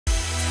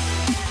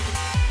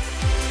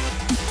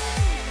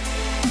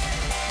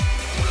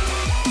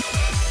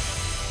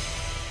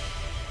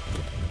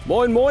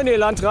Moin moin ihr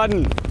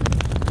Landratten,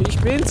 ich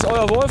bin's,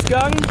 euer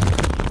Wolfgang.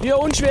 Wie ihr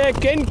unschwer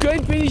erkennen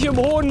könnt, bin ich im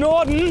hohen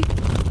Norden.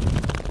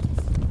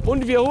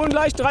 Und wir holen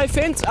gleich 3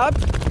 Fans ab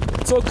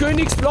zur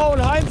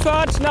Königsblauen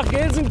Heimfahrt nach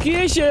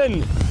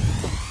Gelsenkirchen.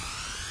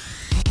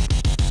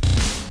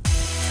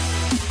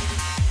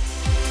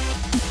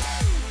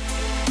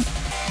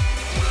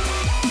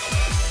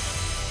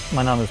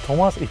 Mein Name ist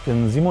Thomas, ich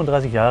bin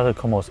 37 Jahre,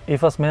 komme aus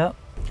Eversmeer.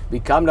 Wie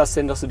kam das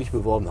denn, dass du dich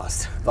beworben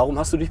hast? Warum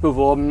hast du dich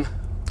beworben?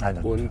 Ja,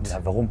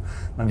 warum?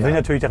 Man will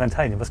natürlich daran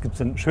teilnehmen. Was gibt es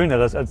denn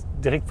Schöneres, als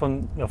direkt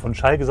von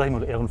Schalke, sag ich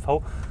mal, oder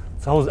R+V,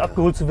 zu Hause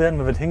abgeholt zu werden?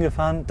 Man wird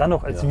hingefahren, dann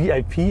noch als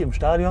VIP im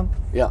Stadion.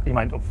 Ja. Ich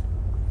meine,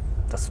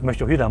 das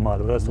möchte doch jeder mal,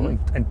 oder? Das ist doch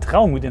ein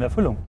Traum mit in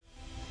Erfüllung.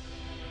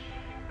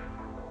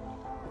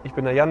 Ich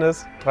bin der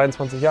Jannis,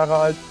 23 Jahre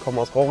alt,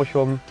 komme aus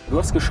Rorichum. Du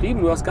hast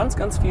geschrieben, du hast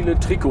ganz viele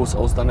Trikots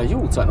aus deiner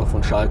Jugendzeit noch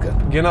von Schalke.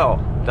 Genau,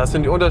 das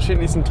sind die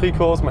unterschiedlichsten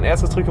Trikots. Mein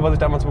erstes Trikot, was ich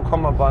damals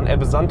bekommen habe, war ein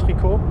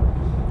Ebbe-Sand-Trikot.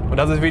 Und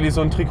das ist wirklich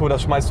so ein Trikot,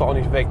 das schmeißt du auch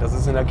nicht weg. Das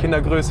ist in der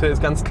Kindergröße,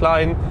 ist ganz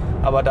klein,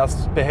 aber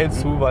das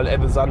behältst du, weil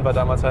Ebbe Sand war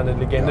damals eine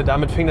Legende. Ja.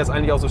 Damit fing das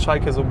eigentlich auch so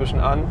Schalke so ein bisschen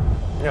an.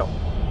 Ja.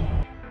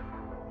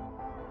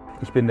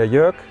 Ich bin der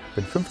Jörg,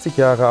 bin 50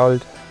 Jahre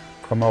alt,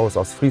 komme aus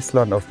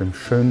Ostfriesland, aus dem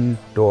schönen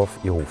Dorf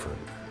Ihofe.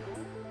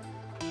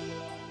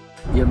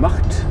 Ihr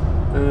macht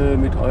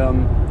mit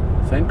eurem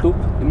Fanclub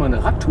immer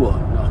eine Radtour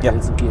nach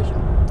Gelsenkirchen.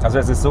 Also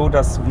es ist so,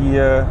 dass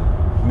wir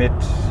mit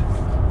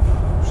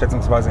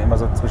schätzungsweise immer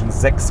so zwischen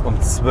 6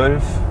 und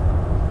 12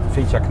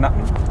 Viecher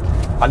knappen.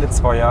 Alle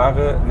 2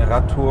 Jahre eine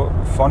Radtour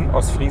von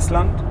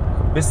Ostfriesland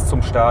bis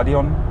zum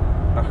Stadion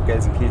nach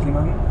Gelsenkirchen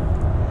machen.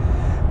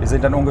 Wir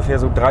sind dann ungefähr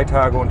so 3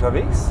 Tage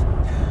unterwegs.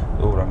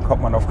 So, dann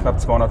kommt man auf knapp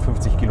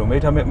 250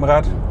 Kilometer mit dem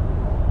Rad.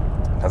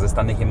 Das ist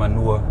dann nicht immer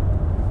nur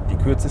die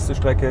kürzeste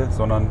Strecke,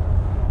 sondern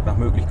nach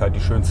Möglichkeit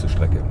die schönste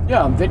Strecke.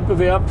 Ja, im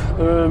Wettbewerb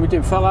mit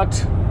dem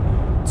Fahrrad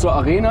zur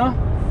Arena.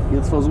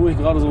 Jetzt versuche ich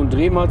gerade so einen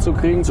Dreh mal zu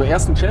kriegen zur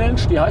ersten Challenge,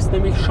 die heißt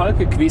nämlich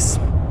Schalke-Quiz.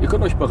 Ihr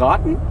könnt euch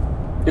beraten,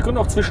 ihr könnt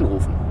auch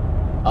zwischenrufen.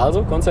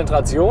 Also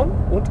Konzentration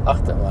und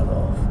achtet mal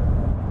drauf.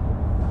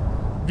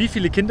 Wie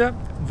viele Kinder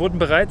wurden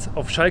bereits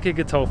auf Schalke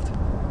getauft?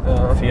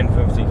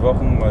 54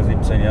 Wochen mal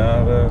 17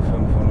 Jahre,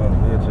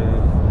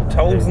 540,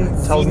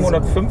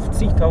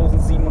 1750,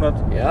 1700.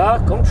 Ja,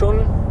 kommt schon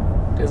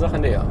der Sache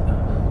näher.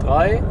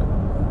 3,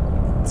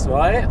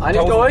 2,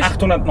 einigt euch.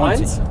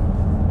 890.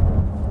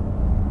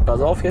 Pass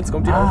auf, jetzt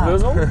kommt die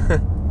Auflösung.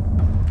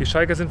 Die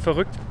Schalker sind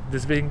verrückt,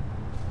 deswegen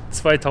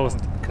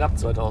 2000. Knapp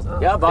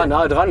 2000. Ja, war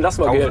nahe dran, lass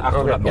mal Geld.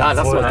 1890. Ja,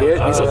 lass mal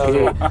Geld, ist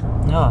okay.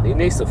 Ja. Die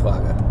nächste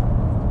Frage.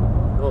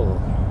 Oh.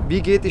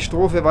 Wie geht die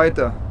Strophe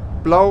weiter?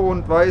 Blau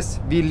und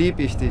weiß, wie lieb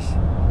ich dich?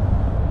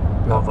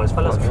 Blau, weiß,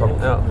 verlassen.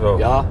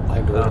 Ja,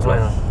 eindeutig.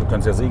 Du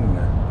kannst ja singen.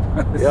 Ne?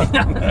 Ja.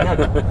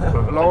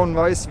 Blau und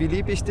weiß, wie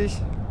lieb ich dich?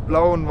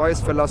 Blau und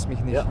weiß, verlass mich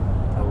nicht. Ja.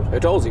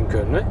 Hätte auch singen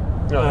können, ne?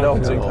 Ja, hätte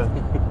auch singen können.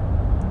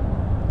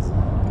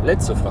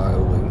 Letzte Frage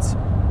übrigens.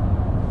 Dann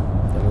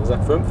haben wir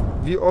gesagt 5.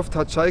 Wie oft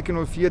hat Schalke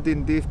 04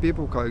 den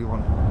DFB-Pokal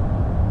gewonnen?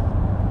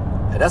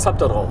 Ja, das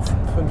habt ihr drauf.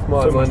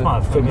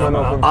 5-mal.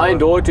 5-mal.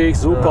 Eindeutig,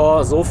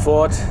 super,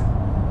 sofort.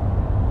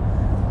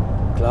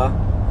 Klar.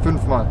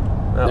 5-mal.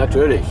 Ja.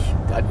 Natürlich,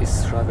 das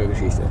ist scharfe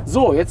Geschichte.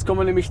 So, jetzt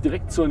kommen wir nämlich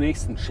direkt zur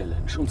nächsten Challenge.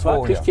 Und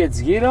zwar kriegt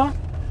jetzt jeder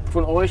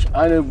von euch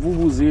eine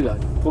Vuvuzela.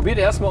 Probiert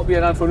erstmal, ob ihr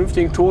da einen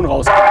vernünftigen Ton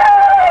rauskriegt.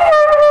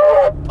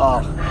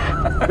 Ach.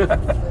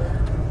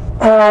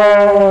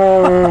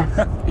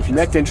 Ich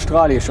merke den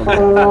Strahl hier schon.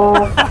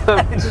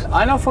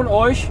 Einer von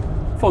euch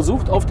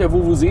versucht auf der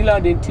Vuvuzela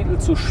den Titel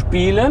zu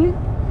spielen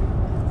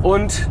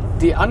und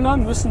die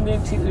anderen müssen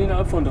den Titel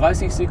innerhalb von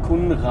 30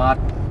 Sekunden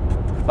raten.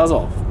 Pass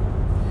auf,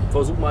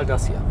 versuch mal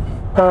das hier.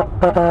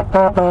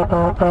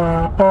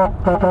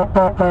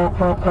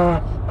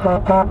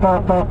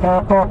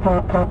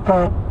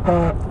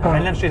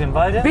 Männlein steht im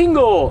Walde.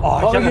 Bingo!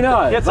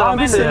 Original. Jetzt war ein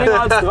bisschen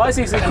länger als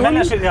 30 Sekunden.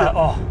 Männlein steht,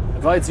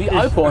 War jetzt wie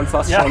Alphorn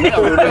fast schon. Das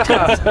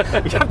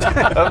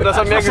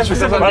hat mehr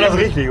geschützt. War das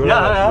richtig, oder?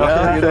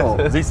 Ja, genau.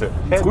 Siehst du.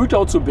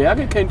 Frühtau zu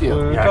Berge kennt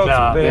ihr. Ja,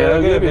 klar.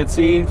 Berge, wir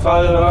ziehen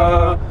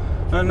Fallra.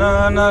 Das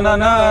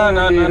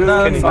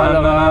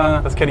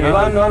kenne ich nicht.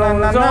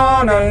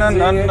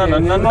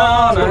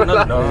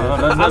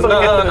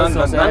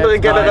 Andere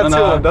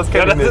Generation, das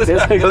kenne ich nicht.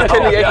 Das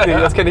kenne ich echt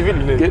nicht, das kenne ich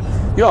wirklich nicht.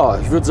 Ja,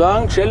 ich würde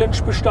sagen, Challenge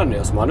bestanden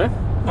erstmal, ne?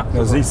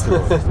 Ja, siehst du.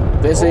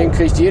 Deswegen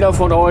kriegt jeder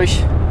von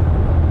euch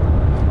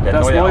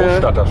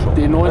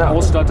Den neuen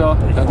Ausstatter,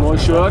 das neue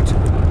Shirt.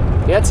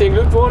 Herzlichen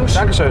Glückwunsch.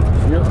 Dankeschön.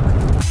 Ja.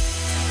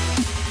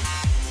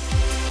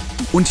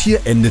 Und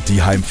hier endet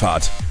die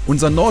Heimfahrt.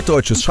 Unser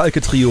norddeutsches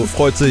Schalke-Trio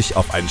freut sich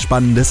auf ein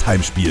spannendes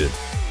Heimspiel.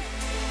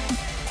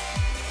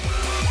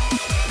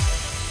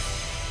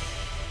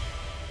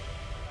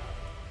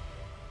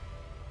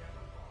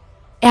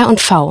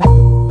 R+V.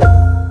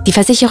 Die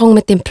Versicherung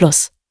mit dem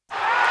Plus.